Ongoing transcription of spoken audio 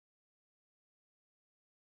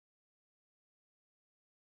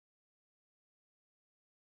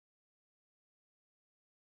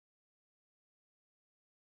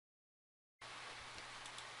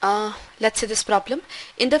Let's say this problem.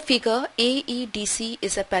 In the figure, AEDC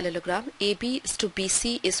is a parallelogram. AB is to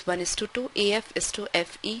BC is 1:2, AF is to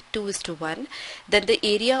FE 2:1. Then the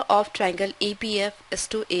area of triangle ABF is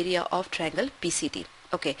to area of triangle BCD.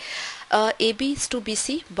 Okay, AB is to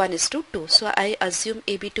BC 1:2. So I assume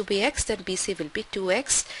AB to be X, then BC will be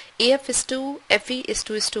 2X. AF is to FE is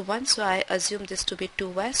 2:1. So I assume this to be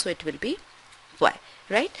 2Y. So it will be Y.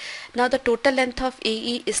 Right? Now the total length of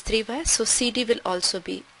AE is 3Y. So CD will also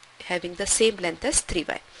be having the same length as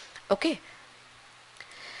 3Y. Okay.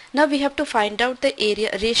 Now we have to find out the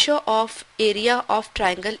ratio of area of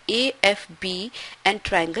triangle AFB and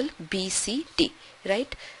triangle BCD.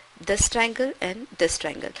 Right? This triangle and this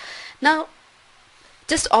triangle. Now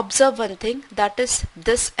just observe one thing, that is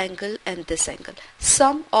this angle and this angle.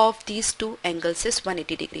 Sum of these two angles is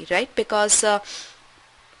 180 degree, right? Because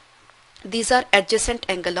these are adjacent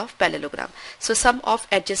angle of parallelogram. So sum of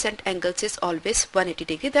adjacent angles is always 180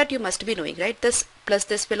 degree. That you must be knowing, right? This plus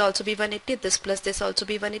this will also be 180, this plus this also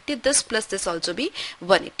be 180, this plus this also be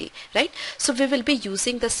 180, right? So we will be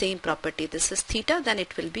using the same property. This is theta, then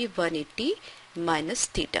it will be 180 minus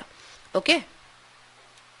theta. Okay.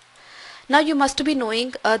 Now you must be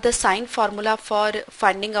knowing the sine formula for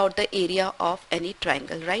finding out the area of any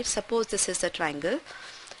triangle, right? Suppose this is a triangle.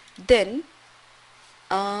 Then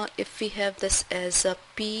if we have this as a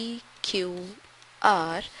PQR,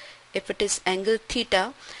 if it is angle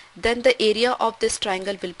theta, then the area of this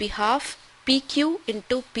triangle will be half PQ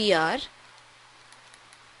into PR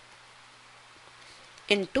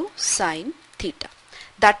into sine theta.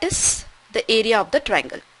 That is the area of the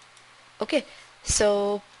triangle. Okay,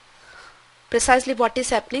 so precisely what is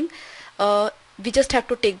happening, we just have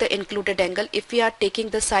to take the included angle. If we are taking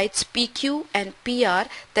the sides PQ and PR,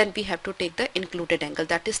 then we have to take the included angle,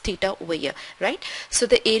 that is theta over here, right? So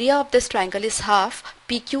the area of this triangle is half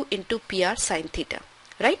PQ into PR sine theta,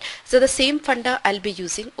 right? So the same funda I'll be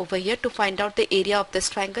using over here to find out the area of this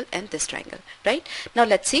triangle and this triangle, right? Now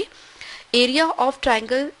let's see. Area of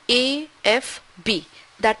triangle AFB,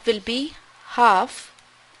 that will be half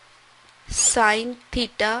sine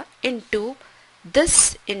theta into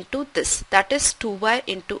this, that is 2y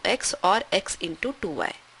into x or x into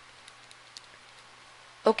 2y.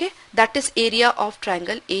 Okay, that is area of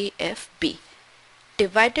triangle AFB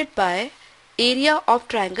divided by area of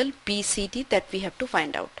triangle BCD that we have to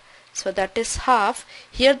find out. So that is half,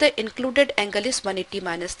 here the included angle is 180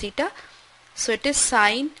 minus theta, so it is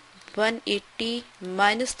sine 180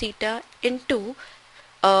 minus theta into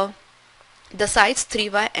the sides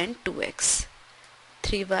 3y and 2x,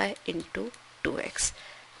 3y into 2x.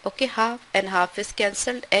 Okay, half and half is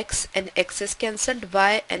cancelled, x and x is cancelled,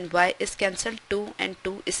 y and y is cancelled, 2 and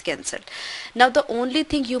 2 is cancelled. Now the only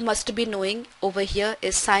thing you must be knowing over here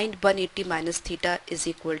is sine 180 minus theta is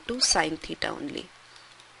equal to sine theta only.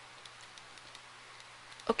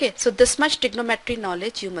 Okay, so this much trigonometry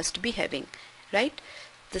knowledge you must be having, right?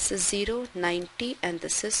 This is 0, 90 and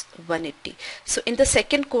this is 180. So in the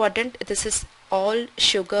second quadrant, this is all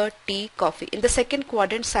sugar, tea, coffee. In the second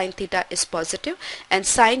quadrant, sine theta is positive and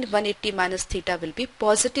sine 180 minus theta will be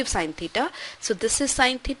positive sine theta. So this is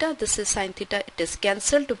sine theta, this is sine theta, it is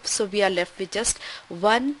cancelled. So we are left with just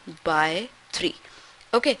 1/3.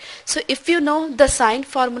 Okay, so if you know the sine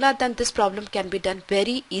formula, then this problem can be done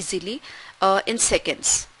very easily in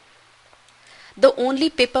seconds. The only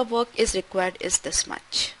paperwork is required is this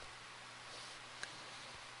much,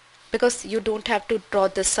 because you don't have to draw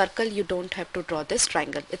this circle, you don't have to draw this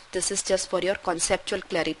triangle. This is just for your conceptual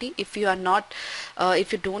clarity. If you are not,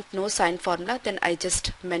 if you don't know sine formula, then I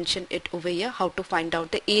just mention it over here, how to find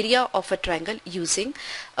out the area of a triangle using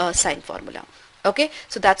sine formula. Okay,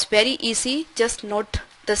 so that's very easy. Just note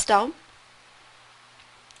this down.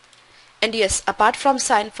 And yes, apart from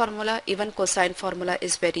sine formula, even cosine formula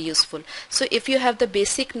is very useful. So if you have the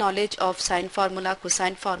basic knowledge of sine formula,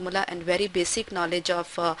 cosine formula and very basic knowledge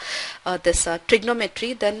of this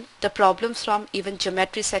trigonometry, then the problems from even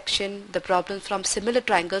geometry section, the problems from similar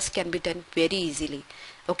triangles can be done very easily.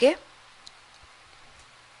 Okay.